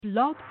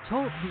Blog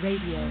Talk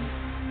Radio.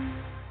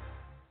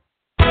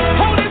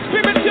 Holy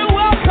Spirit, you're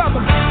welcome.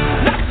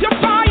 Let your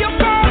fire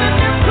burn in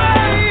this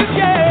place,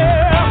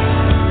 yeah.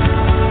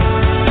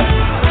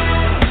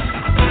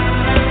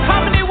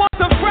 How many want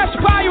the fresh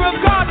fire of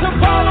God to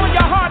fall on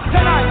your heart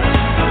tonight?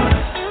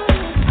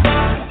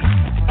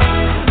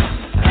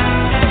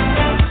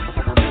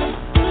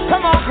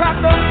 Come on, clap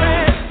those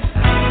hands.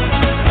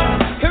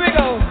 Here we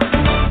go.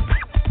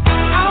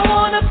 I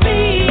want to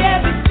be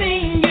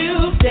everything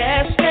you've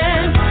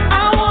destined.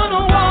 I want to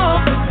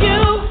walk with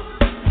you.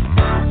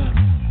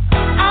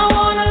 I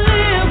want to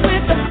live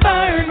with a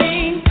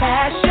burning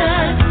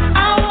passion. I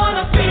want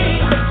to be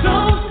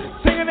true.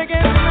 Sing it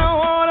again. I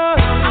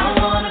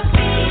want to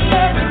be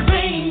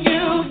everything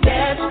you've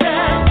destined.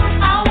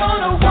 I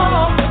want to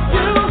walk with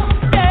you.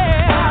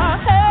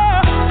 Yeah.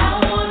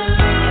 I want to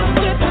live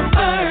with a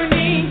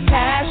burning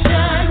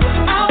passion.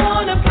 I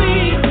want to be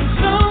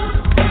true.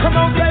 Come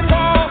on, play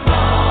ball.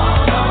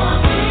 Fall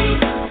on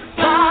me.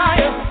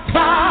 Fire,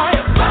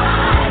 fire,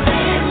 fire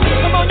in me.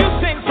 Come on, you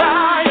sing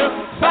fire,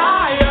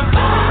 fire,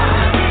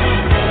 fire in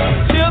me.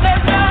 Till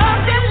there's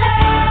nothing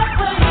left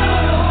for you.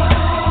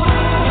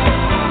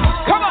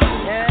 Come on.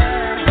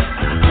 Yeah.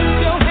 Put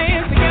your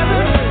hands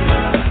together.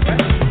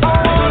 I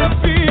wanna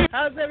be.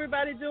 How's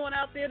everybody doing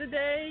out there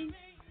today?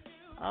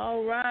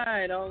 All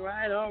right.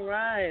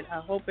 I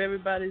hope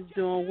everybody's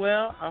doing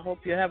well. I hope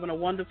you're having a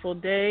wonderful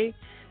day.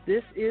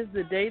 This is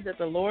the day that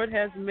the Lord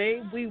has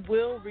made. We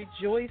will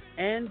rejoice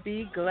and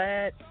be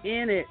glad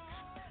in it.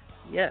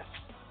 Yes.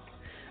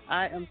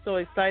 I am so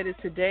excited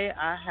today.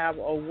 I have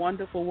a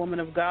wonderful woman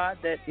of God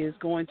that is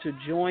going to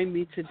join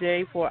me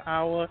today for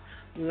our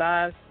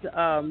live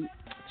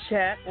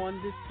chat on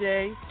this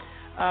day.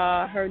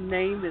 Her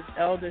name is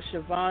Elder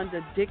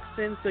Shavonda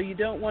Dixon, so you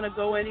don't want to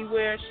go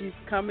anywhere. She's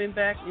coming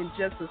back in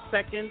just a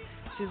second.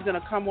 She's going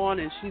to come on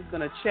and she's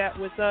going to chat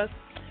with us.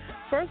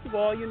 First of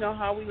all, you know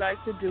how we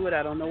like to do it.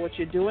 I don't know what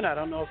you're doing. I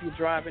don't know if you're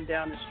driving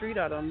down the street.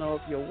 I don't know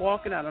if you're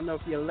walking. I don't know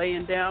if you're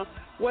laying down.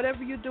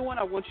 Whatever you're doing,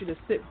 I want you to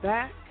sit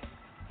back,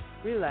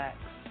 relax,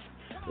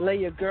 lay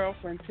your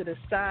girlfriend to the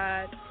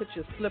side, put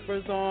your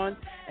slippers on,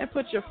 and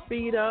put your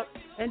feet up,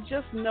 and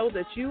just know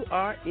that you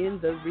are in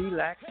the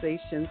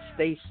relaxation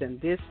station.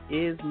 This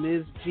is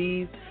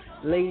MsG's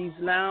Ladies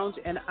Lounge,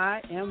 and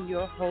I am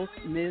your host,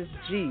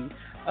 MsG,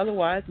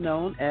 otherwise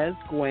known as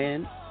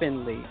Gwen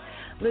Finley.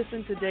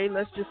 Listen, today,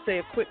 let's just say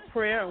a quick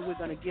prayer, and we're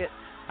going to get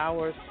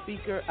our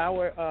speaker,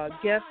 our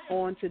guest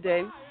on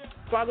today.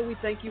 Father, we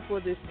thank you for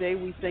this day.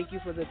 We thank you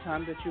for the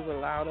time that you've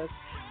allowed us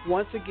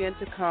once again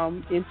to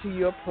come into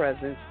your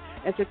presence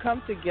and to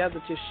come together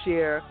to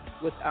share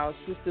with our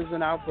sisters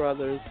and our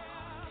brothers.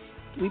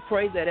 We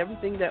pray that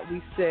everything that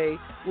we say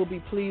will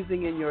be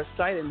pleasing in your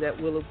sight and that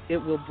it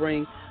will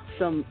bring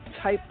some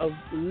type of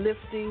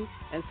lifting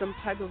and some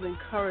type of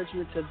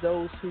encouragement to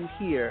those who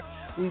hear.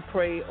 We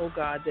pray, oh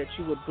God, that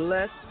you would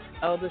bless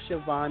Elder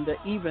Shavonda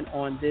even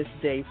on this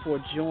day for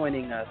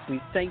joining us.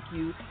 We thank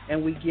you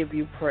and we give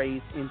you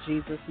praise in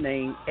Jesus'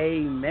 name.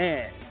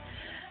 Amen.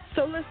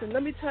 So listen,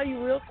 let me tell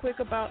you real quick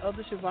about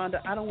Elder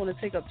Shavonda. I don't want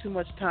to take up too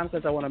much time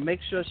because I want to make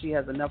sure she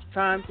has enough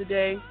time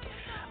today.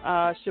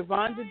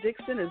 Shavonda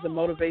Dixon is a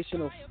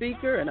motivational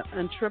speaker and an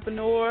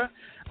entrepreneur.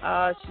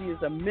 She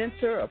is a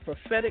mentor, a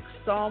prophetic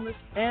psalmist,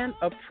 and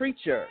a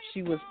preacher.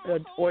 She was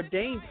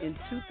ordained in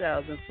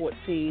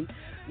 2014,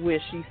 where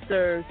she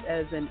serves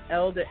as an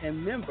elder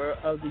and member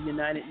of the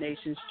United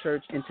Nations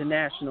Church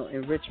International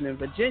in Richmond,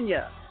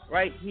 Virginia,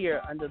 right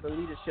here under the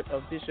leadership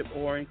of Bishop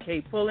Orrin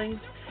K. Pullings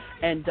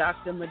and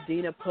Dr.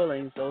 Medina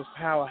Pullings, those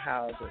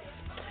powerhouses.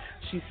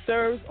 She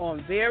serves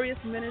on various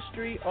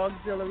ministry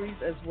auxiliaries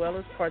as well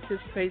as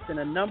participates in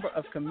a number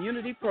of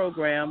community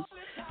programs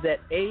that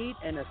aid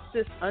and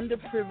assist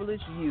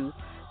underprivileged youth,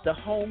 the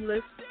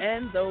homeless,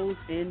 and those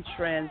in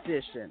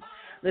transition.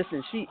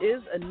 Listen, she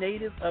is a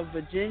native of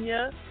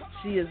Virginia.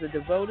 She is a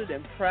devoted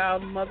and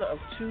proud mother of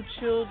 2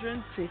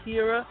 children,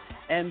 Tahira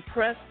and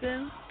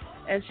Preston.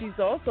 And she's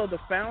also the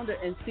founder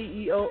and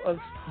CEO of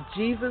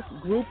Jesus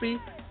Groupie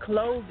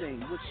Clothing,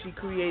 which she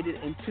created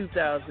in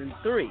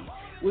 2003.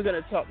 We're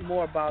going to talk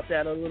more about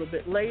that a little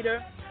bit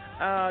later.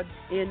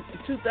 In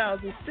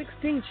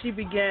 2016, she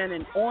began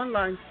an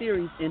online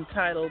series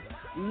entitled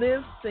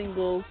Live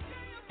Singles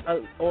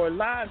or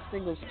Live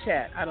Singles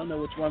Chat. I don't know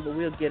which one, but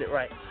we'll get it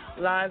right.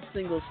 Live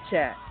Singles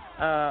Chat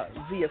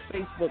via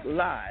Facebook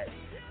Live.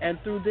 And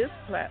through this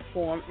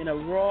platform, in a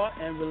raw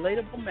and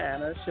relatable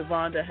manner,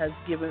 Shavonda has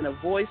given a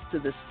voice to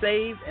the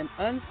saved and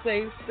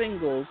unsaved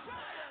singles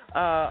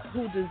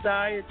who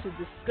desire to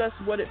discuss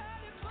what it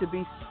is to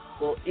be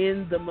single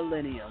in the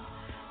millennium.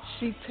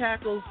 She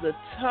tackles the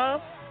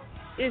tough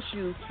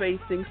issues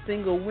facing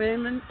single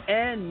women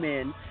and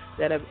men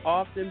that have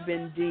often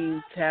been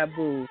deemed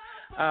taboo.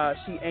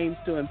 She aims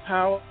to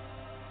empower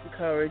and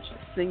encourage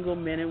single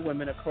men and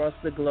women across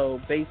the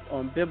globe based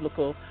on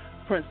biblical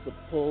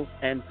principles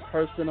and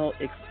personal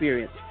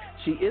experience.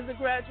 She is a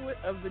graduate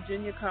of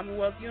Virginia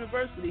Commonwealth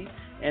University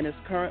and is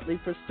currently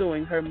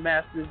pursuing her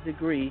master's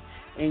degree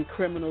in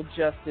criminal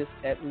justice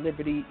at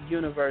Liberty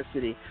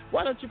University.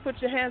 Why don't you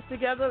put your hands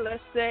together?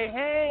 Let's say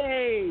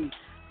hey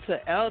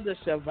to Elder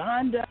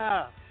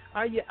Shavonda.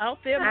 Are you out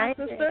there, my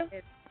sister?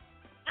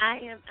 I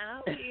am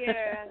out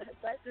here.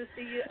 Glad to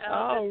see you, Elder.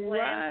 All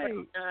right.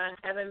 For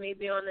having me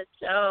be on the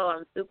show.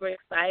 I'm super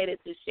excited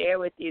to share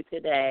with you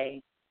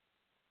today.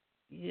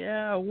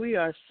 Yeah, we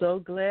are so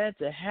glad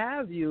to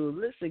have you.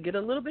 Listen, get a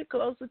little bit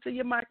closer to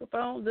your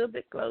microphone, a little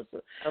bit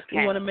closer. Okay.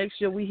 We want to make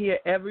sure we hear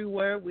every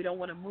word. We don't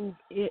want to move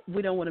it.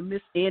 We don't want to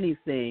miss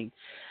anything.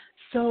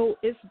 So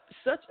it's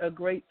such a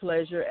great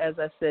pleasure, as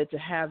I said, to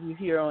have you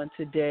here on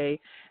today.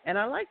 And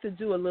I like to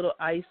do a little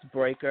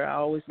icebreaker. I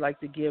always like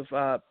to give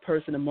a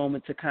person a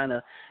moment to kind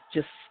of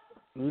just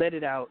let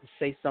it out and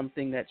say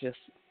something that just,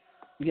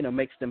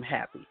 makes them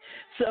happy.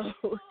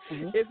 So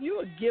if you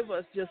would give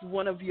us just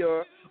one of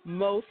your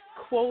most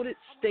quoted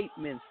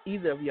statements,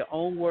 either of your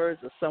own words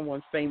or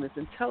someone famous,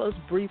 and tell us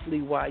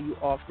briefly why you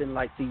often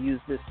like to use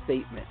this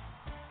statement.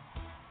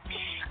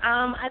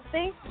 I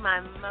think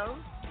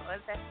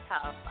that's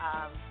tough.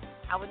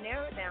 I would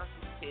narrow it down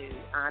to two.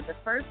 The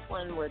first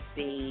one would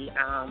be,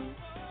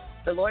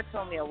 the Lord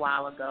told me a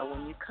while ago,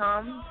 when you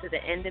come to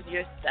the end of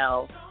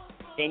yourself,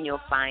 then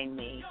you'll find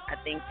me. I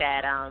think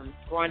that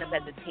growing up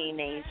as a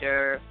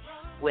teenager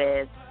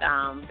with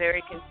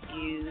very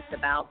confused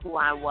about who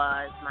I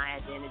was, my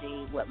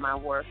identity, what my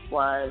worth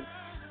was,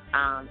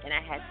 and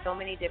I had so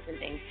many different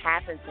things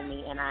happen to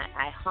me, and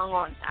I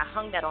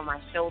hung that on my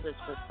shoulders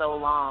for so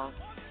long.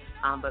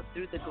 But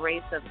through the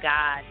grace of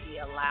God, He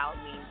allowed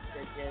me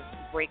to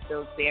just break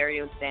those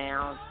barriers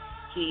down.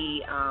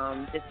 He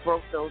just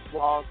broke those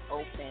walls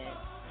open.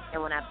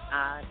 And when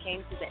I came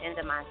to the end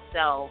of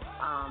myself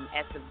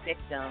as a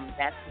victim,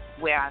 that's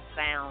where I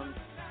found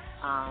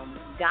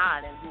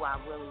God and who I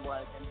really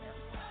was in Him.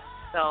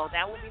 So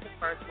that would be the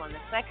first one. The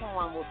second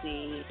one will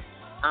be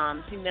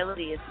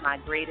humility is my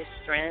greatest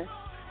strength,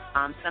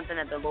 something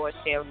that the Lord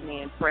shared with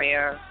me in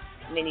prayer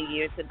many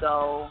years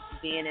ago,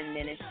 being in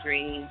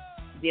ministry,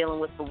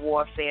 dealing with the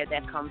warfare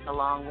that comes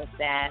along with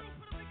that.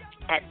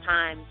 At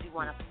times, you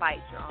want to fight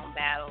your own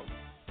battles.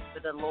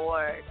 But the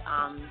Lord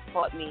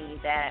taught me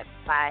that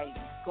by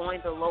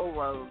going the low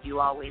road, you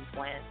always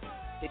win.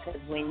 Because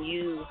when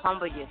you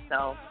humble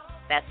yourself,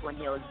 that's when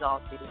He'll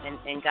exalt you.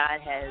 And God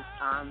has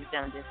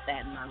done just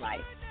that in my life.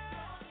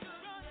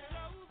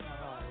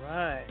 All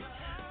right.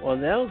 Well,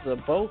 those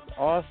are both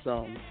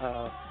awesome.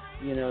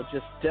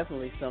 Just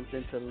definitely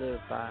something to live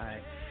by.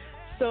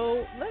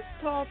 So let's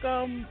talk.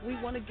 We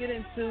want to get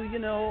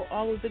into,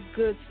 all of the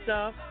good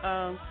stuff.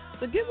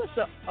 So give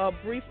us a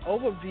brief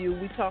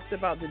overview. We talked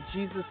about the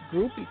Jesus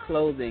Groupie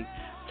clothing.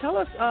 Tell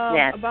us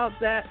Yes. about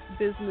that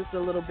business a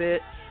little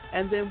bit,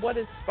 and then what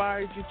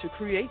inspired you to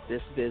create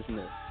this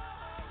business.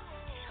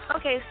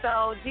 Okay,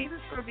 so Jesus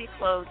Groupie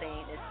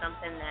clothing is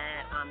something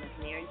that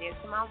is near and dear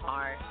to my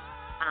heart.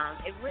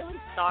 It really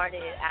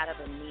started out of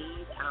a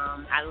need.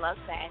 I love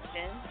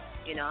fashion.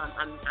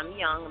 I'm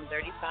young. I'm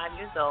 35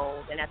 years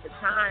old, and at the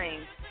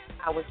time,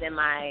 I was in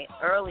my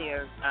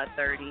earlier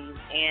 30s,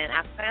 and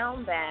I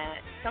found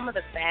that some of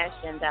the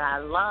fashion that I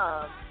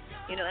loved,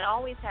 it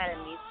always had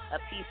a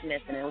piece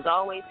missing. It was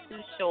always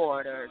too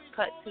short or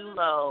cut too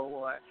low,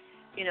 or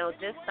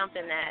just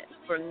something that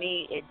for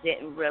me it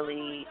didn't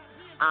really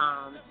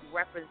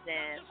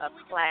represent a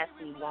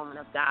classy woman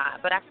of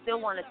God. But I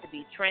still wanted to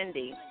be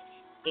trendy.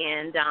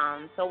 And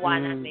so why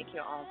not make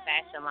your own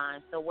fashion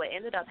line? So what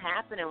ended up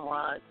happening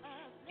was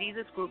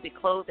Jesus Groupie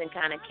clothing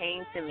kind of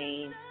came to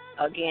me,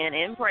 again,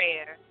 in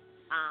prayer.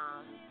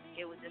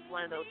 It was just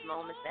one of those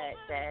moments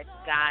that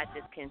God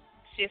just can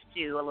shift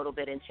you a little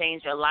bit and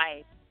change your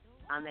life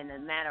in a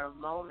matter of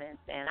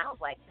moments. And I was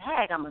like,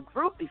 dang, I'm a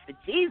groupie for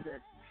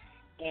Jesus.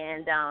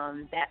 And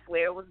that's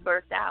where it was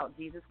birthed out,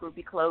 Jesus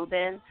Groupie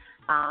clothing.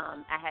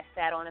 I had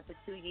sat on it for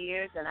 2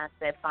 years, and I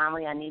said,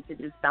 finally, I need to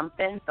do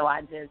something. So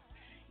I just,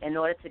 in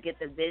order to get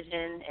the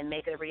vision and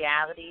make it a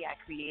reality, I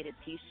created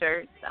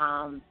T-shirts.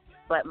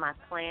 But my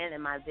plan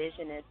and my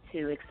vision is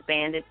to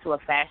expand it to a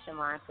fashion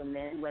line for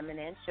men, women,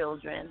 and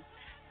children,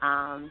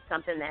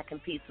 something that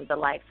competes with the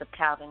likes of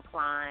Calvin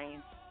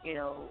Klein,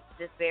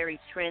 just very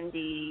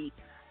trendy,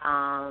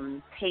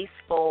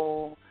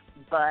 tasteful,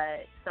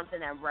 but something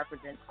that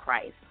represents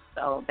Christ.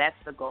 So that's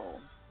the goal.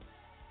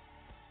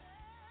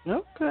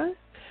 Okay.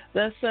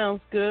 That sounds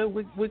good.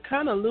 We're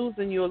kind of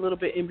losing you a little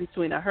bit in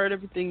between. I heard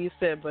everything you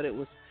said, but it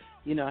was,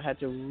 I had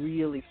to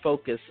really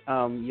focus.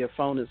 Your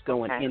phone is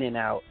going in and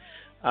out.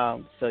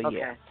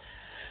 Yeah.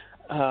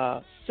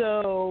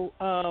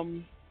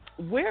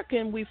 Where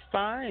can we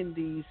find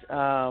these,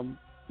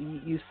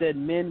 you said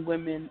men,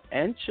 women,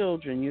 and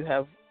children. You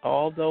have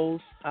all those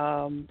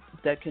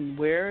that can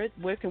wear it.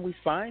 Where can we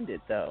find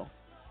it, though?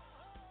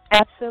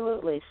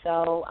 Absolutely.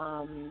 So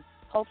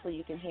hopefully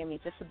you can hear me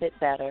just a bit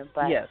better.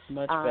 But yes,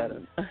 much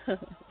better.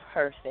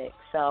 Perfect.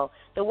 So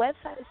the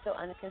website is still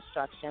under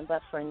construction,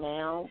 but for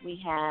now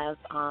we have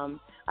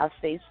our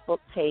Facebook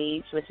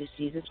page, which is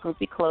Jesus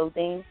Groupie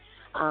Clothing.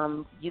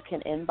 You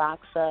can inbox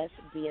us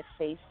via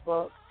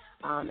Facebook,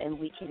 and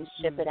we can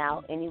ship it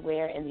out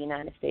anywhere in the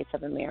United States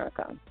of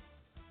America.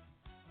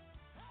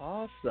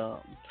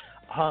 Awesome.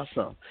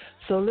 Awesome.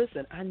 So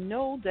listen, I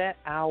know that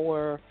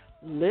our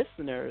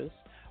listeners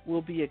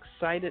will be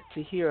excited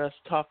to hear us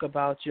talk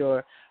about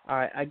your,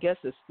 I guess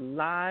it's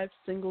live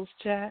singles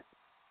chat.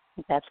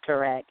 That's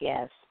correct,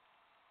 yes.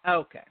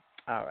 Okay.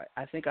 All right.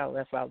 I think I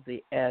left out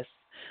the S,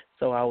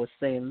 so I was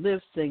saying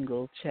live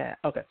single chat.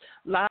 Okay.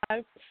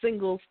 Live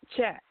singles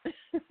chat.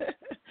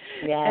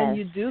 Yes. And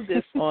you do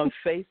this on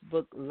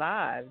Facebook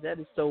Live. That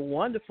is so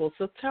wonderful.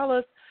 So tell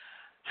us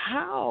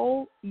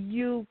how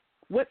you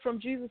went from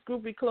Jesus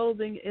Group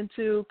Reclothing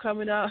into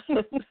coming out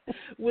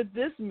with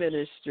this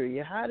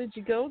ministry. How did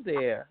you go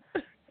there?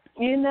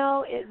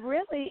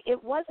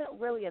 It wasn't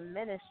really a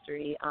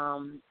ministry.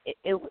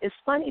 It's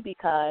funny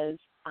because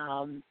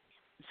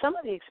some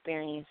of the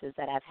experiences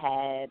that I've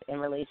had in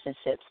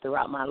relationships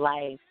throughout my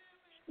life,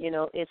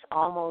 it's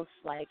almost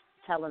like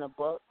telling a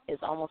book.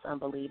 It's almost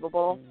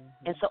unbelievable.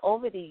 Mm-hmm. And so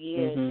over the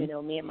years,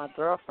 me and my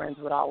girlfriends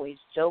would always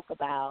joke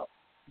about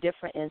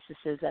different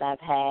instances that I've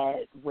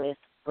had with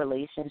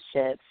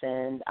relationships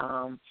and,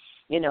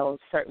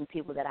 certain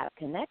people that I've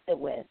connected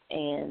with.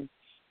 And,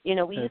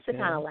 we used to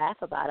kind of laugh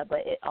about it, but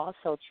it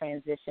also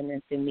transitioned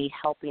into me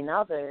helping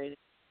others,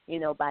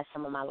 by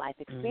some of my life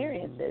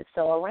experiences. Mm-hmm.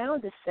 So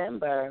around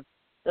December,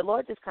 the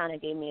Lord just kind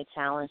of gave me a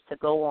challenge to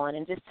go on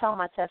and just tell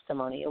my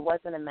testimony. It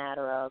wasn't a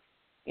matter of,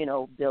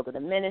 building a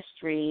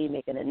ministry,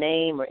 making a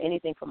name or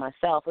anything for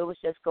myself. It was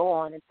just go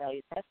on and tell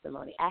your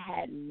testimony. I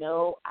had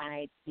no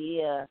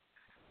idea,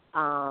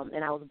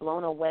 and I was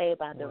blown away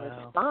by the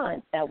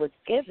response that was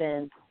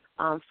given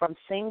from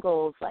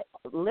singles, like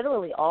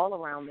literally all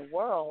around the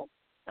world,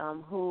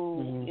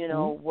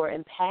 who, were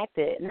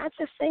impacted, not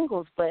just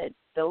singles, but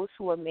those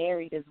who are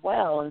married as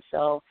well. And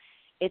so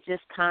it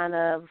just kind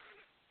of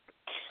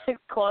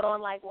caught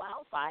on like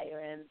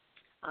wildfire,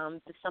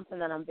 and it's something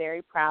that I'm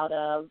very proud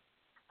of,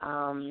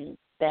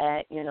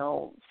 that,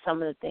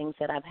 some of the things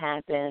that have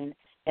happened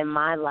in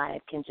my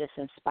life can just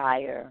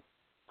inspire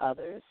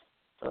others.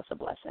 So it's a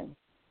blessing.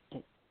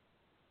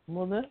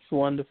 Well, that's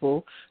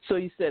wonderful. So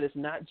you said it's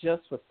not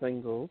just for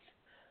singles,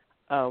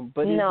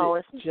 but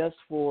it's just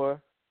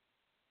for,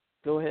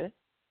 go ahead.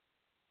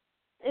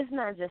 It's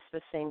not just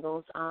for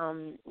singles.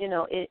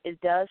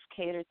 It does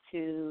cater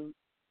to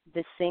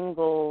the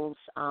singles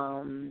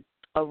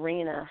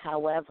arena.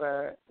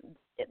 However,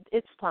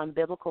 it's upon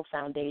biblical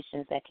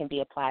foundations that can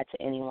be applied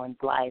to anyone's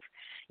life.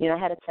 I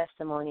had a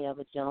testimony of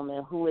a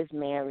gentleman who is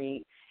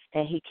married,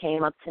 and he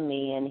came up to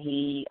me and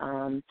he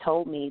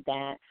told me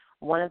that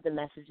one of the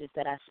messages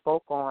that I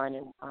spoke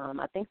on,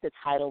 I think the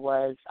title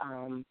was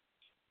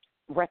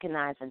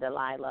Recognizing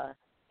Delilah,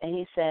 and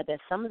he said that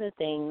some of the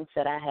things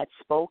that I had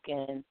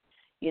spoken,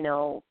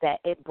 that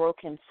it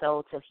broke him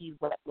so till he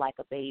wept like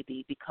a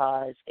baby,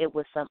 because it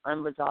was some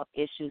unresolved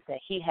issues that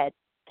he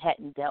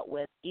hadn't dealt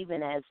with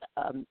even as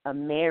a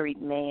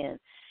married man.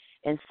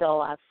 And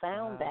so I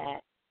found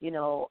that,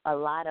 a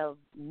lot of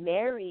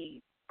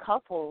married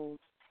couples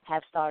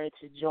have started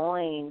to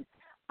join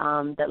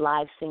the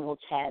live single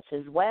chats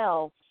as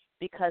well,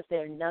 because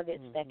they're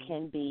nuggets that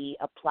can be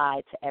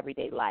applied to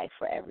everyday life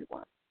for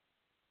everyone.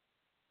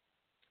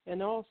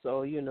 And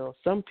also,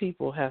 some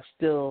people have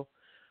still,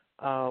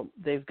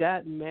 they've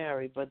gotten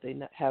married, but they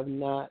have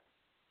not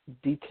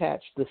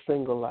detached the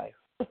single life,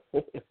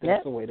 if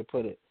that's the way to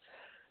put it.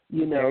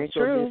 Very so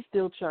true. They're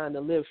still trying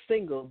to live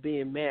single,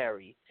 being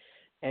married.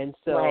 And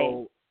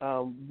so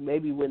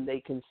maybe when they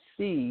can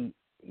see,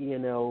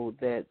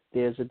 that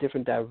there's a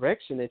different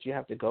direction that you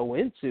have to go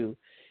into,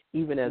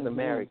 even as a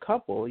married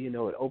couple,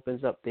 it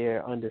opens up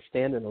their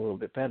understanding a little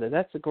bit better.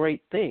 That's a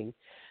great thing.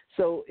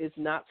 So it's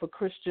not for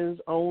Christians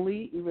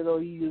only, even though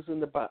you're using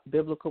the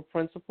biblical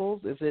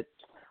principles? Is it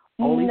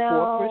only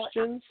for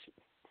Christians?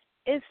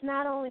 It's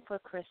not only for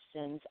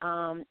Christians.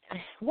 One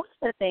of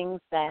the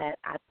things that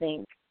I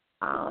think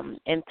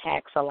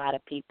impacts a lot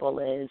of people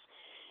is,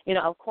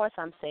 of course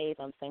I'm saved,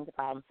 I'm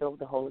sanctified, I'm filled with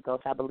the Holy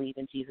Ghost, I believe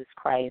in Jesus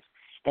Christ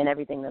and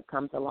everything that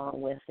comes along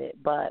with it.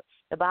 But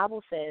the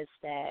Bible says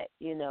that,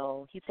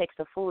 he takes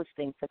the foolish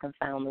things to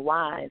confound the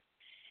wise.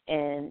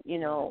 And,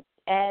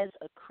 as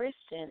a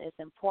Christian, it's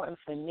important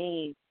for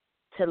me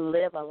to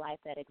live a life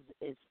that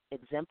is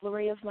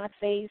exemplary of my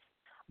faith,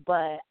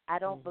 but I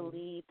don't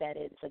believe that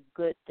it's a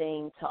good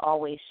thing to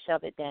always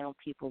shove it down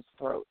people's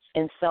throats.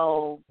 And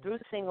so through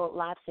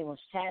live singles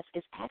chats,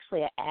 it's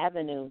actually an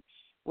avenue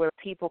where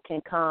people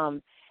can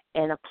come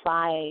and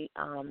apply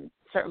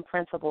certain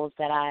principles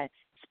that I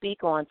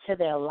speak on to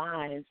their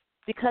lives,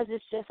 because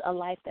it's just a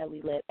life that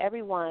we live.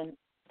 Everyone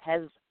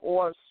has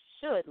or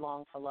should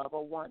long for love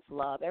or wants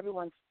love.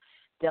 Everyone's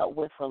dealt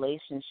with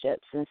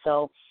relationships, and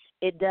so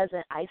it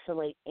doesn't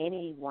isolate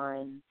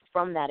anyone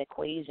from that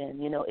equation.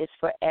 It's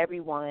for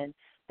everyone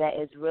that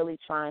is really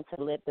trying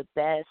to live the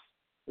best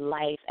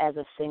life as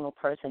a single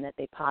person that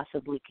they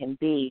possibly can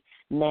be.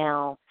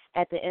 Now,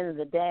 at the end of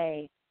the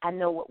day, I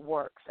know what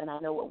works, and I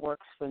know what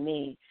works for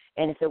me.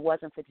 And if it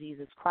wasn't for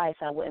Jesus Christ,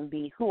 I wouldn't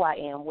be who I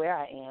am, where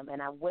I am, and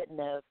I wouldn't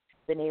have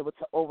been able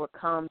to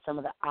overcome some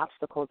of the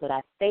obstacles that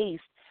I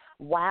faced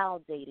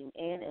while dating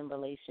and in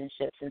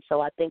relationships. And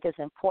so I think it's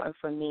important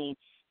for me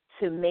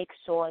to make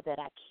sure that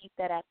I keep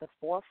that at the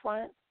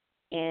forefront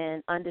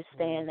and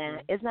understand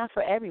that it's not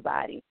for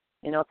everybody.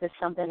 You know, if it's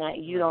something that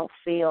you don't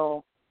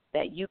feel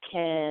that you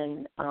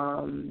can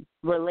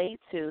relate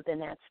to, then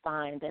that's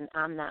fine. Then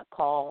I'm not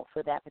called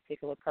for that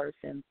particular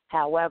person.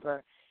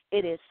 However,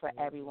 it is for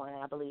everyone.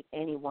 I believe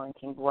anyone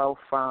can grow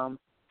from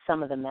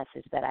some of the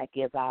message that I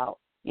give out,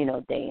 you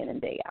know, day in and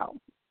day out.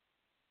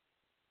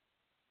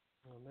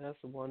 That's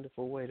a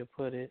wonderful way to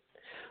put it.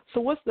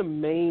 So what's the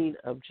main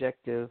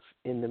objective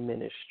in the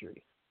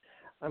ministry?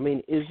 I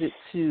mean, is it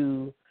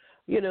to,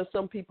 you know,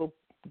 some people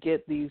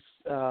get these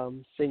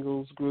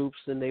singles groups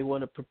and they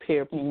want to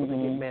prepare people to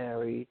get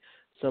married.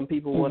 Some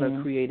people want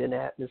to create an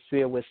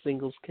atmosphere where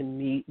singles can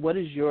meet. What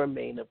is your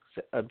main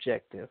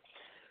objective?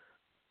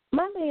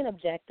 My main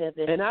objective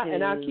is and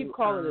I keep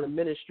calling it a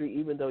ministry,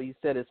 even though you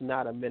said it's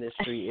not a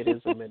ministry. It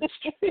is a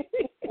ministry.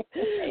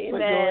 Amen. But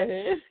go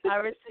ahead. I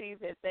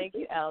receive it. Thank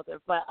you, Elder.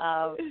 But,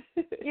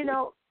 you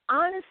know,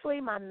 honestly,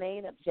 my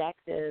main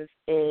objective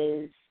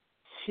is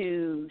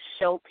to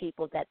show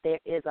people that there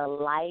is a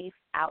life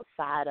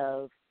outside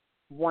of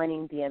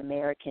wanting the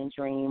American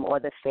dream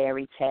or the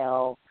fairy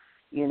tale,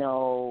 you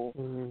know,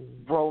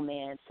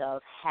 romance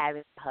of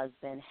having a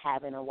husband,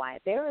 having a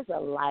wife. There is a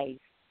life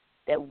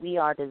that we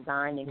are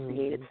designed and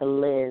created to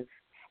live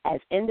as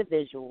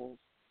individuals.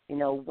 You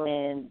know,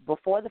 when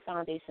before the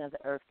foundation of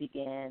the earth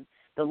began,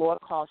 the Lord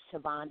called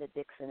Shavonda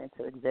Dixon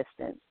into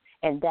existence.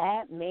 And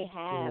that may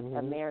have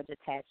a marriage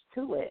attached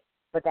to it,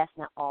 but that's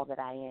not all that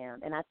I am.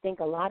 And I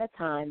think a lot of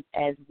times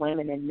as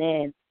women and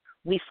men,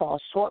 we fall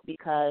short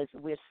because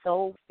we're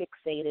so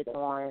fixated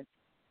on,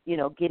 you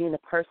know, getting the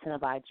person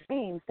of our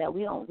dreams that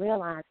we don't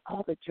realize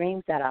all the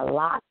dreams that are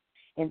locked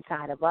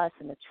inside of us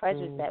and the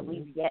treasures that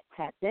we've yet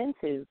tapped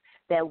into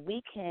that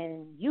we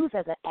can use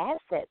as an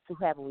asset to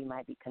whoever we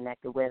might be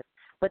connected with.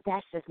 But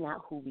that's just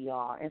not who we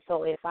are. And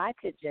so if I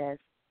could just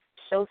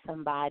show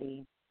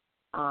somebody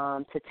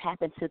to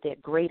tap into their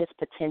greatest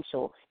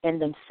potential in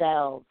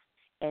themselves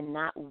and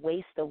not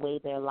waste away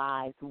their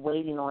lives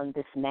waiting on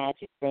this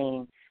magic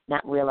thing,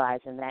 not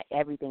realizing that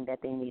everything that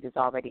they need is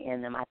already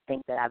in them, I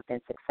think that I've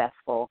been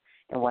successful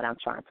in what I'm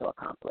trying to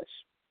accomplish.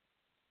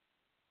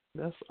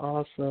 That's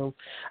awesome.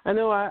 I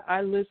know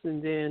I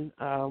listened in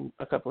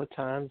a couple of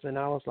times, and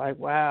I was like,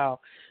 wow,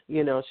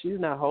 you know, she's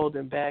not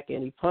holding back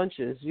any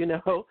punches. You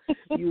know,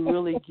 you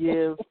really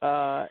give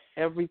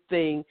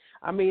everything.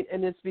 I mean,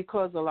 and it's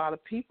because a lot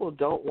of people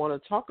don't want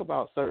to talk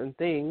about certain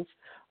things.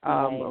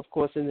 Of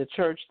course, in the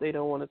church, they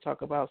don't want to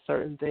talk about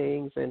certain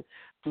things, and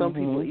some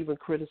people even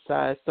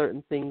criticize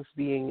certain things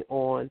being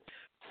on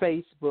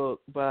Facebook.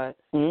 But,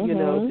 you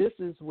know, this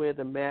is where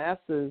the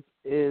masses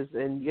is,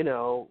 and, you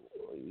know,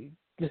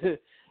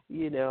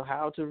 you know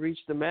how to reach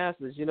the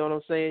masses. You know what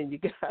I'm saying? You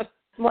got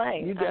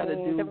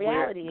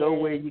to go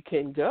where you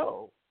can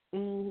go.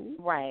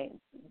 Right.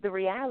 The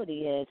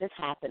reality is it's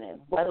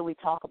happening, whether we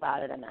talk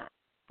about it or not.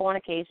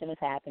 Fornication is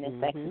happening,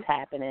 sex is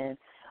happening,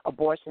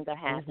 abortions are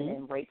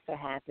happening, rapes are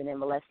happening,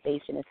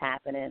 molestation is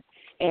happening,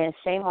 and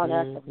shame on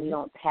us if we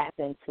don't tap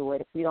into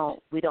it, if we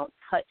don't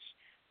touch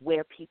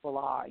where people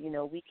are. You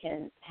know, we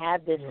can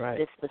have this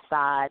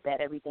facade that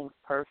everything's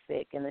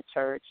perfect in the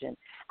church and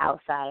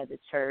outside of the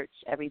church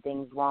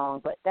everything's wrong,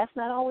 but that's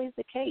not always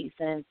the case.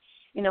 And,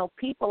 you know,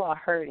 people are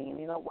hurting.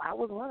 You know, I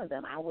was one of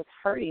them. I was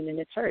hurting in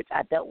the church.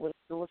 I dealt with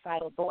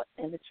suicidal thoughts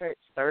in the church,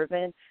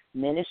 serving,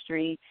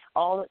 ministry,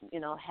 all,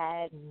 you know,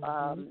 had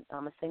I'm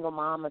a single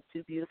mom of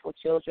 2 beautiful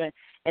children,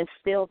 and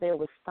still there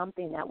was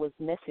something that was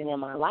missing in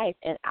my life.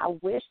 And I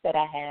wish that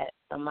I had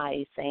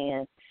somebody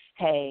saying,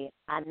 hey,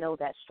 I know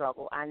that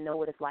struggle. I know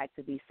what it's like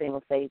to be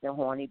single, saved, and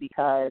horny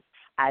because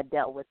I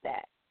dealt with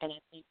that. And I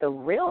think the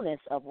realness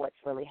of what's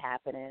really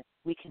happening,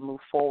 we can move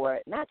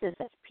forward, not just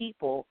as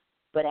people,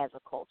 but as a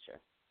culture.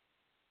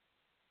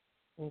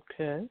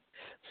 Okay.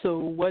 So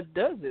what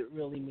does it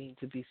really mean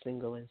to be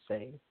single and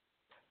saved?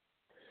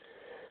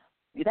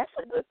 That's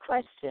a good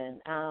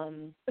question.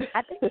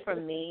 I think for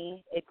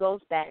me, it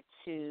goes back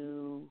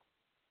to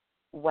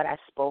what I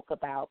spoke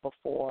about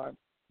before.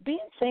 Being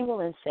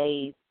single and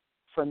saved,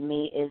 for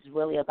me, is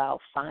really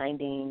about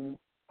finding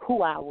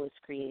who I was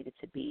created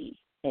to be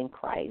in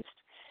Christ.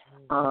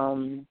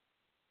 When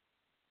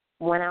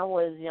I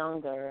was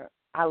younger,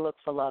 I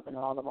looked for love in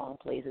all the wrong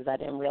places. I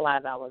didn't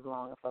realize I was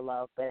longing for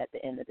love, but at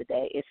the end of the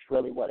day, it's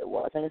really what it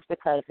was. And it's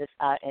because it's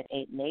our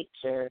innate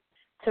nature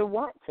to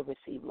want to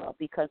receive love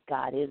because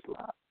God is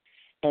love.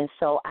 And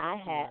so I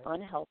had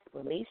unhealthy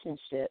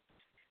relationships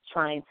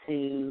trying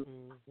to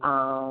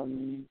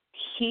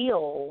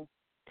heal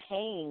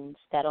pains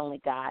that only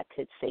God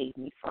could save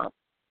me from.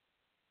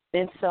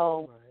 And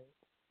so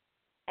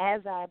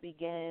as I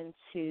began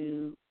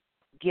to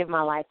give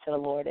my life to the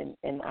Lord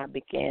and I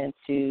began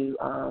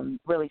to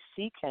really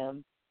seek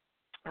him,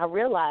 I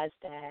realized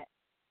that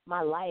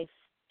my life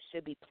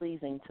should be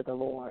pleasing to the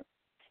Lord.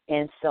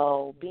 And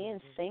so being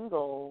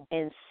single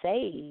and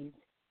saved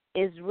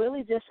is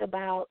really just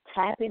about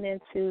tapping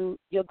into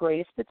your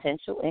greatest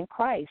potential in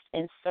Christ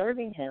and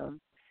serving Him,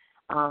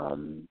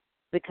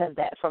 because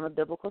that, from a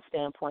biblical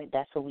standpoint,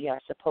 that's what we are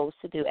supposed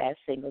to do as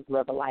singles,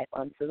 live a life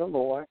unto the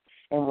Lord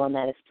and one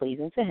that is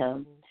pleasing to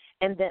Him.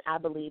 And then I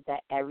believe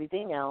that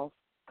everything else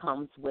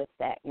comes with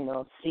that.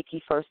 Seek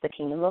ye first the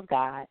kingdom of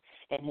God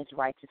and His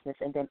righteousness,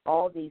 and then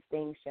all these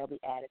things shall be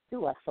added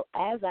to us. So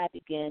as I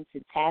begin to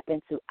tap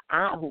into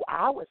who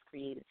I was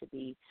created to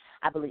be,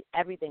 I believe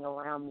everything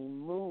around me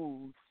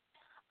moves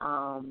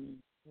and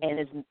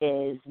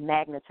is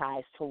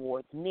magnetized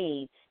towards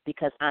me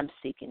because I'm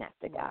seeking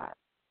after God.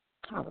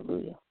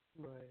 Hallelujah.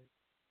 Right.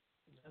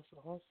 That's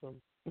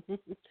awesome.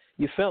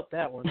 You felt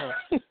that one,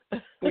 huh?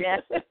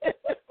 Yes.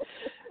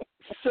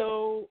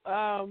 So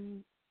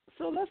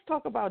let's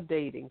talk about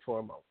dating for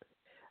a moment.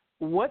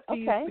 What do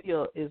you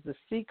feel is the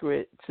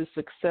secret to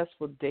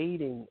successful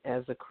dating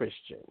as a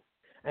Christian?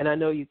 And I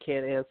know you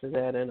can't answer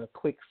that in a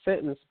quick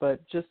sentence, but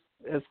just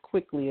as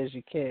quickly as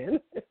you can.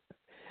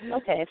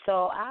 Okay,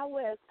 so I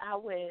would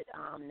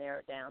narrow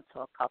it down to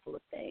a couple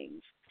of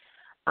things.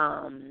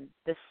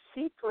 The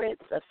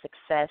secrets of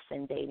success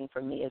in dating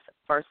for me is,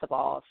 first of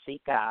all,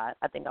 seek God.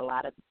 I think a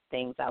lot of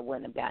things I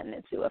wouldn't have gotten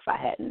into if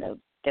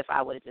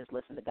I would have just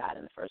listened to God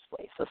in the first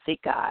place. So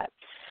seek God.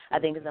 I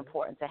think it's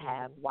important to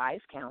have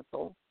wise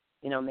counsel.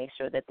 Make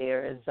sure that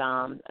there is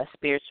a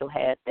spiritual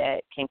head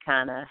that can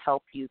kind of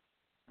help you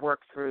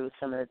work through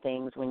some of the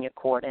things when you're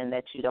courting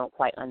that you don't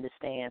quite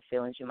understand,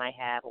 feelings you might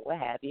have or what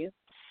have you.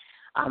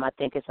 I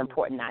think it's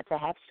important not to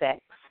have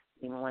sex.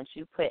 Even once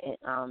you put,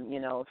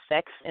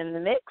 sex in the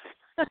mix,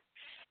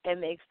 it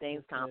makes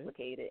things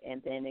complicated,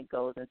 and then it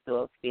goes into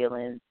a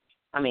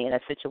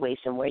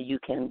situation where you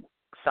can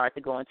start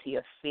to go into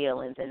your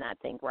feelings and not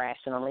think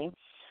rationally.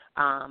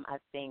 I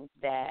think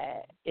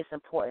that it's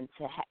important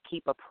to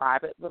keep a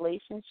private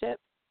relationship.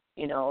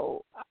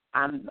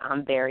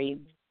 I'm very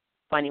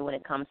funny when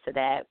it comes to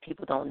that.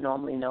 People don't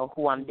normally know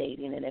who I'm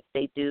dating, and if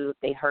they do, if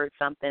they heard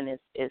something,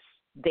 it's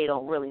they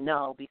don't really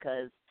know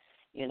because,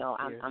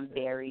 I'm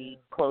very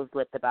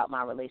closed-lipped about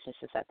my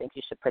relationships. I think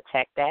you should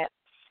protect that.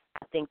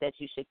 I think that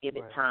you should give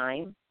it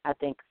time. I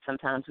think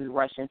sometimes we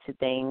rush into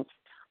things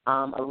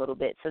a little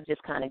bit, so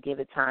just kind of give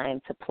it time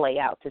to play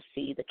out to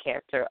see the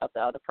character of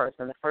the other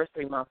person. The first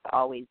 3 months are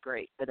always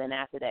great, but then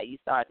after that you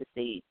start to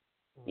see,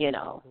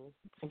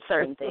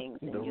 certain things,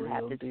 and you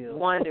have to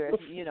wonder if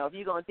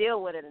you're going to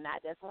deal with it or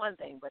not. That's one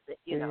thing, but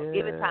give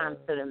it time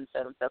to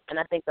themselves. And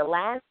I think the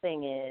last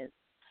thing is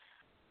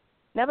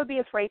never be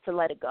afraid to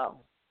let it go.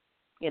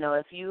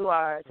 If you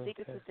are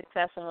secret to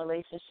success in a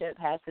relationship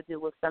has to do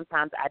with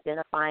sometimes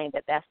identifying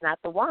that that's not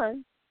the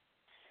one.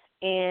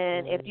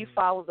 And if you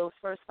follow those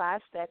first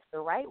 5 steps the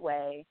right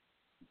way,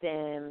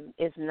 then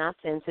it's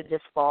nothing to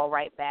just fall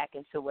right back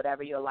into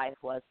whatever your life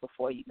was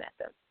before you met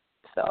them.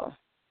 So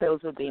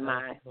those would be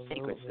my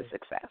secrets to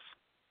success.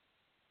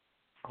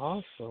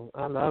 Awesome.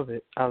 I love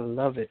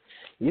it.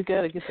 You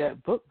got to get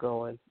that book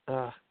going.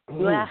 No.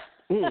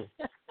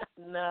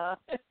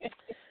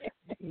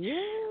 Yeah,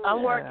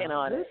 I'm working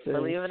on it. Listen,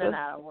 believe it or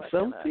not, I'm working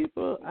on it. Some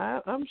people,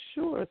 I'm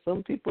sure,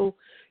 some people,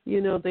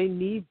 they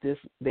need this.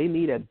 They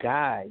need a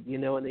guide,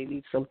 and they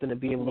need something to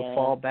be able to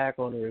fall back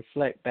on and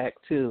reflect back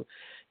to,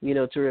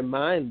 to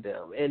remind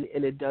them. And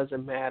it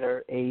doesn't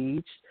matter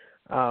age.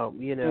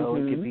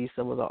 It could be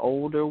some of the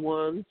older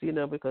ones,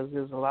 because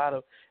there's a lot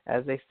of,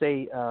 as they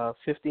say,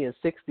 50 and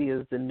 60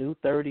 is the new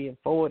 30 and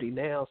 40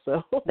 now.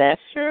 So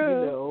that's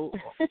true.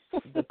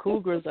 The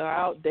cougars are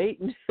out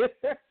dating.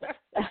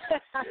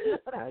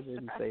 I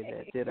didn't say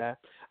that, did I?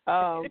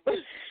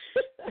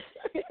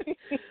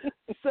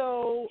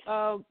 So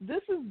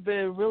this has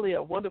been really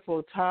a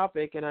wonderful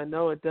topic, and I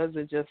know it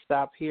doesn't just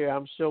stop here.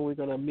 I'm sure we're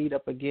going to meet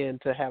up again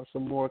to have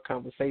some more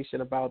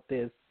conversation about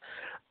this.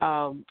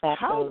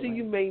 How do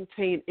you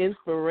maintain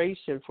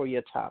inspiration for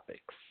your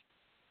topics?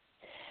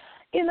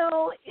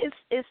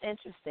 It's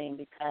interesting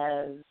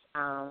because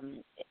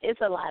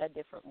it's a lot of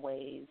different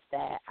ways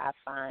that I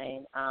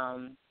find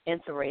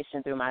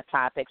inspiration through my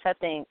topics. I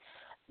think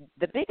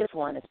the biggest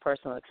one is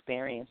personal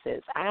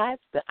experiences. I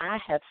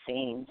have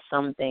seen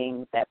some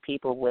things that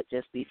people would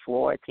just be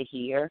floored to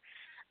hear.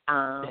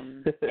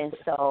 And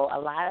so a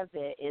lot of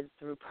it is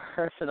through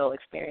personal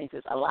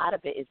experiences. A lot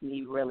of it is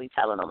me really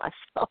telling on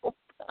myself.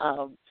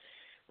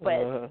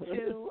 But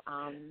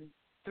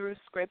through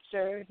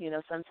scripture,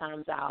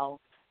 sometimes I'll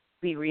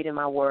be reading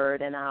my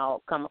word and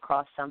I'll come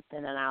across something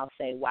and I'll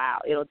say, wow,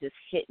 it'll just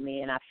hit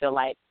me, and I feel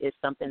like it's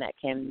something that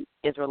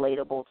is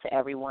relatable to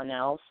everyone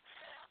else.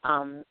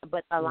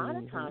 But a lot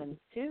of times,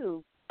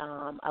 too,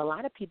 a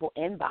lot of people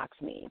inbox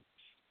me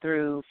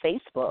through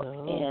Facebook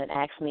and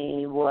ask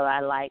me,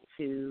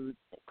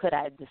 could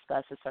I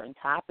discuss a certain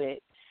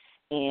topic?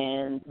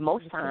 And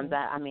most times,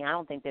 I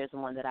don't think there's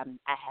one that I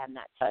have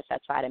not touched. I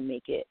try to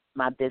make it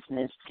my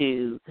business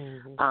to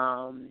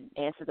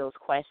answer those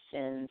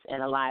questions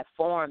in a live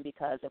forum,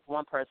 because if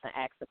one person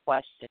asks a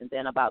question,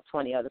 then about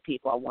 20 other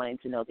people are wanting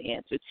to know the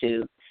answer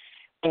to.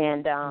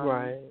 And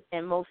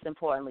and most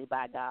importantly,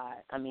 by God.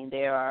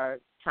 There are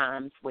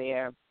times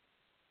where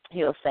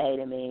He'll say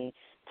to me,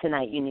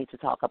 tonight you need to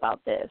talk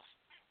about this.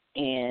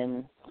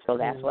 And so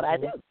that's what I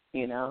do,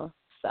 you know.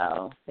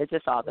 So it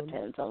just all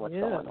depends on what's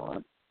going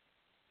on.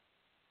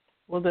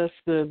 Well, that's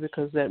good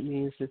because that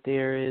means that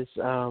there is,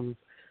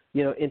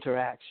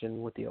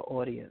 interaction with your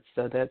audience.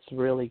 So that's a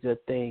really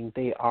good thing.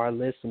 They are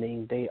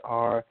listening. They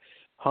are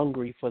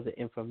hungry for the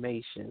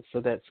information. So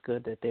that's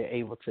good that they're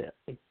able to,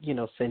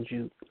 send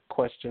you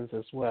questions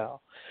as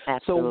well.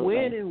 Absolutely. So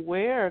when and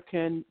where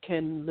can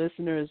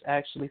listeners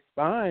actually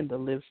find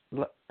the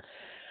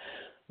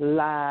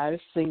live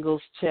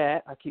singles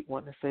chat? I keep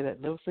wanting to say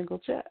that, live single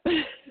chat.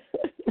 The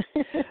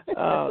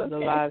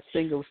live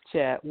singles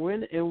chat.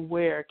 When and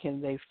where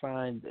can they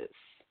find this?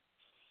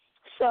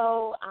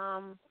 So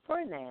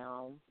for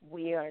now,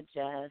 we are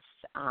just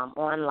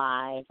on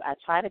live. I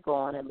try to go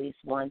on at least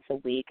once a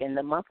week. In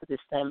the month of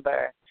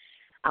December,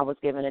 I was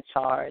given a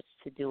charge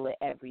to do it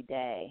every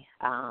day.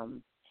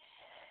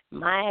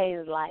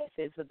 My life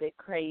is a bit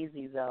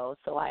crazy, though,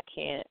 so I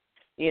can't,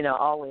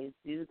 always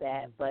do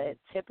that. But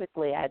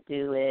typically I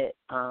do it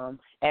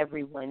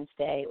every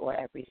Wednesday or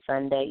every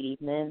Sunday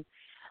evening.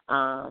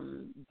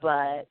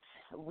 But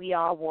we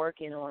are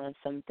working on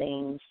some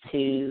things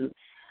to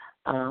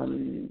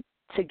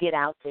get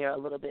out there a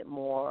little bit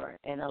more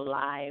in a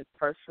live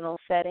personal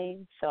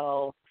setting.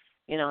 So,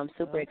 I'm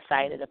super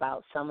excited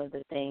about some of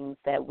the things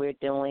that we're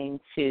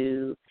doing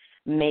to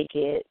make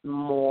it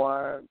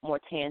more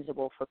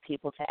tangible for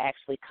people to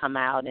actually come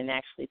out and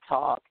actually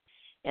talk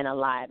in a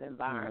live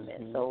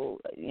environment. So,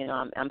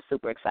 I'm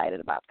super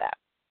excited about that.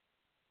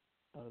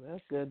 Oh,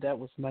 that's good. That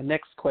was my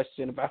next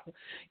question about,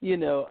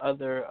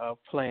 other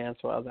plans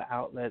for other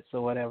outlets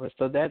or whatever.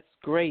 So that's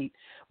great.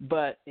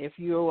 But if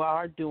you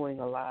are doing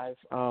a live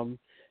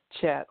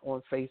chat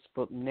on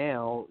Facebook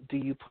now, do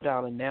you put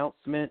out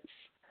announcements?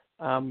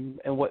 And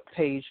what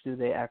page do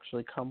they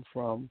actually come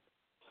from?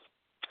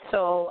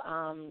 So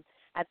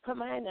I put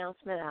my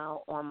announcement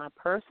out on my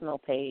personal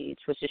page,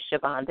 which is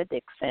Shavonda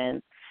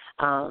Dixon.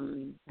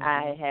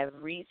 I have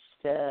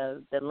reached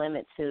the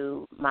limit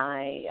to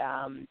my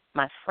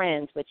my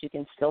friends, but you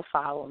can still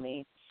follow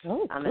me.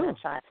 I'm going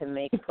to try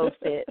to post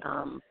it.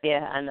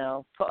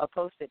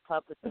 Post it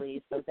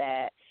publicly so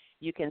that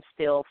you can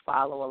still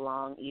follow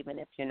along even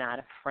if you're not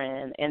a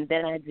friend. And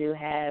then I do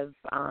have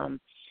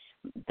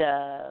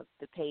the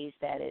page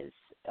that is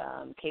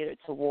catered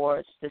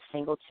towards the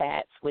single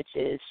chats, which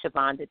is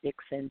Shavonda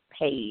Dixon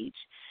page.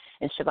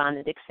 And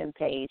Shavonda Dixon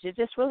page, it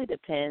just really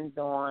depends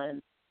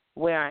on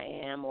where I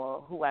am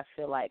or who I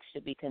feel like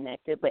should be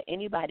connected. But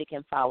anybody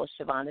can follow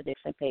Shavonda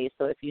Dixon page.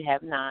 So if you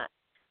have not,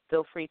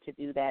 feel free to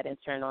do that and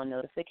turn on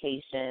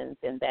notifications,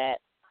 and that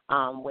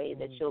way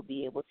that you'll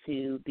be able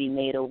to be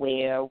made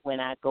aware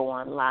when I go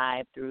on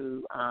live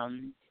through,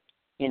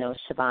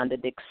 Shavonda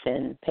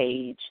Dixon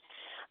page.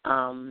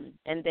 And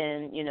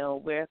then,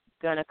 we're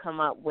going to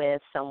come up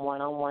with some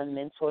one-on-one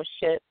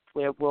mentorship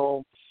where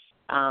we'll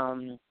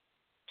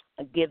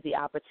give the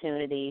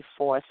opportunity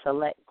for a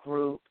select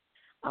group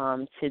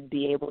to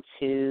be able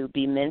to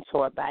be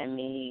mentored by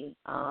me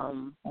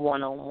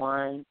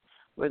one-on-one.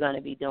 We're going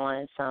to be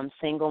doing some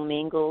single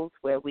mingles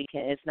where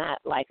it's not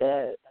like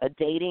a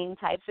dating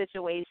type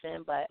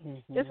situation, but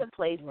just a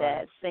place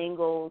that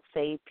single,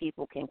 safe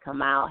people can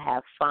come out,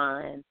 have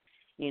fun,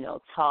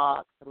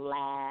 talk,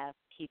 laugh,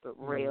 keep it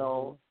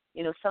real.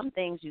 Some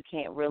things you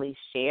can't really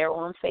share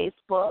on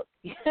Facebook.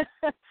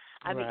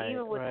 I mean,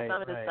 even with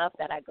some of the stuff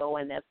that I go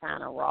in that's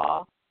kind of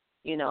raw,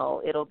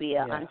 it'll be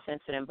an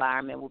uncensored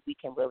environment where we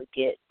can really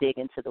dig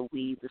into the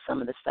weeds of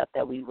some of the stuff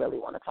that we really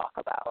want to talk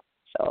about.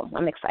 So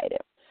I'm excited.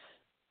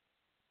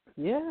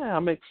 Yeah,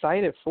 I'm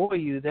excited for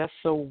you. That's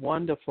so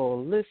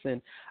wonderful.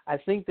 Listen, I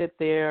think that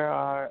there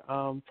are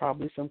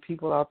probably some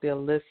people out there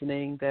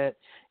listening that,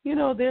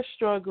 they're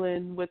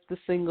struggling with the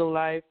single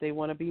life. They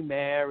want to be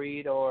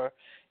married or,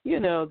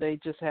 they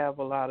just have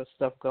a lot of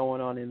stuff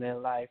going on in their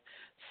life.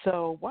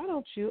 So why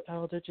don't you,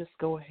 Elder, just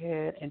go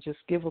ahead and just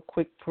give a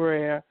quick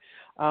prayer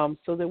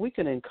so that we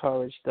can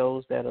encourage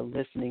those that are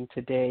listening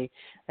today.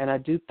 And I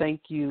do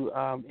thank you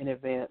in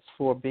advance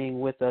for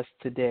being with us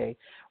today.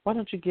 Why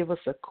don't you give us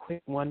a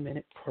quick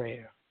 1-minute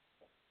prayer?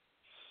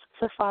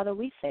 So, Father,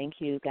 we thank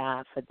you,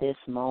 God, for this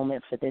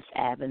moment, for this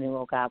avenue,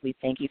 oh God. We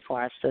thank you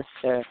for our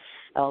sister,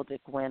 Elder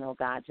Gwen, oh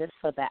God, just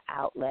for the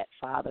outlet,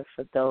 Father,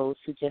 for those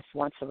who just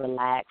want to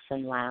relax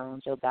and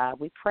lounge, oh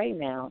God. We pray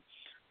now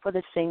for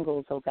the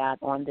singles, oh God,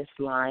 on this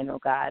line, oh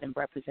God, and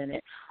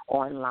represented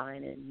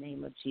online in the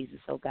name of Jesus,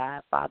 oh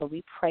God. Father,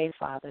 we pray,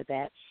 Father,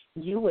 that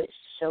you would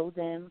show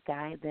them,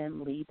 guide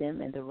them, lead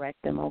them, and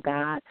direct them, oh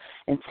God,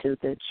 into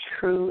the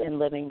true and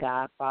living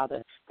God,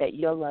 Father, that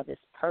your love is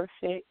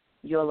perfect,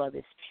 your love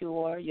is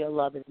pure, your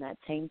love is not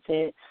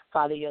tainted.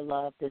 Father, your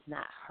love does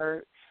not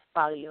hurt.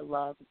 Father, your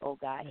love, oh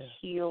God,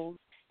 heals.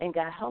 And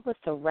God, help us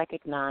to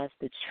recognize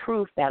the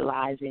truth that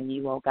lies in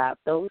you, oh God.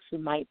 Those who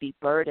might be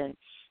burdened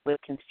with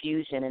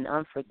confusion and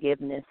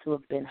unforgiveness, who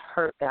have been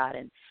hurt, God,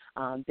 and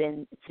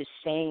been to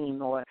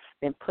shame or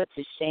been put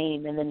to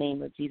shame in the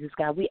name of Jesus,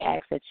 God. We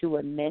ask that you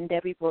would mend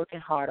every broken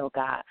heart, oh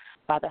God.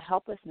 Father,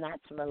 help us not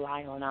to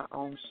rely on our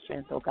own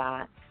strength, oh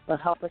God, but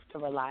help us to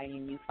rely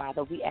on you,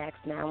 Father. We ask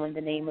now in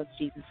the name of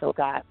Jesus, oh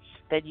God,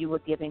 that you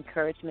would give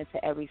encouragement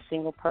to every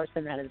single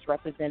person that is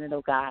represented,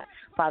 oh God.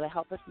 Father,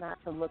 help us not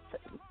to look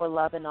for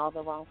love in all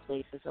the wrong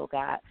places, oh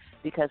God,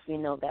 because we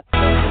know that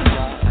perfect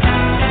love.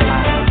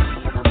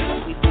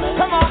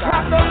 Come on,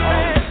 clap those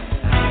hands.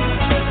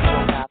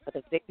 Oh God, for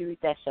the victory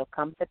that shall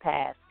come to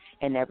pass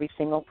in every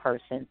single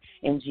person.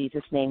 In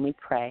Jesus' name we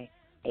pray.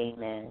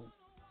 Amen.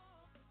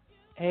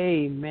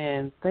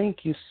 Amen. Thank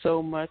you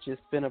so much.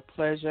 It's been a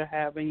pleasure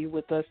having you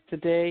with us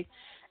today,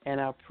 and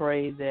I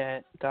pray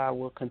that God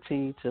will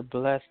continue to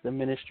bless the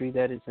ministry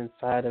that is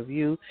inside of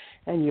you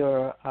and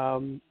your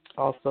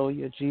also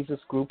your Jesus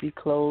Groupie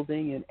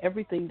clothing and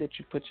everything that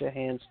you put your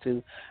hands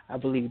to. I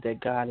believe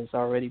that God is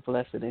already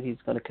blessing and he's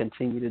going to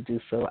continue to do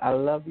so. I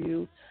love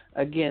you.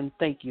 Again,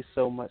 thank you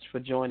so much for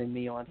joining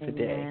me on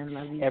today. Amen.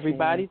 Love you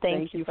everybody, too.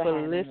 thank you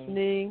for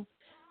listening. Me.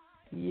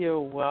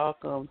 You're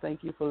welcome.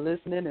 Thank you for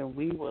listening, and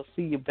we will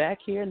see you back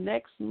here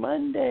next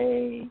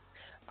Monday.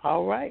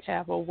 All right.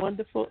 Have a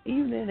wonderful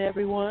evening,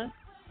 everyone.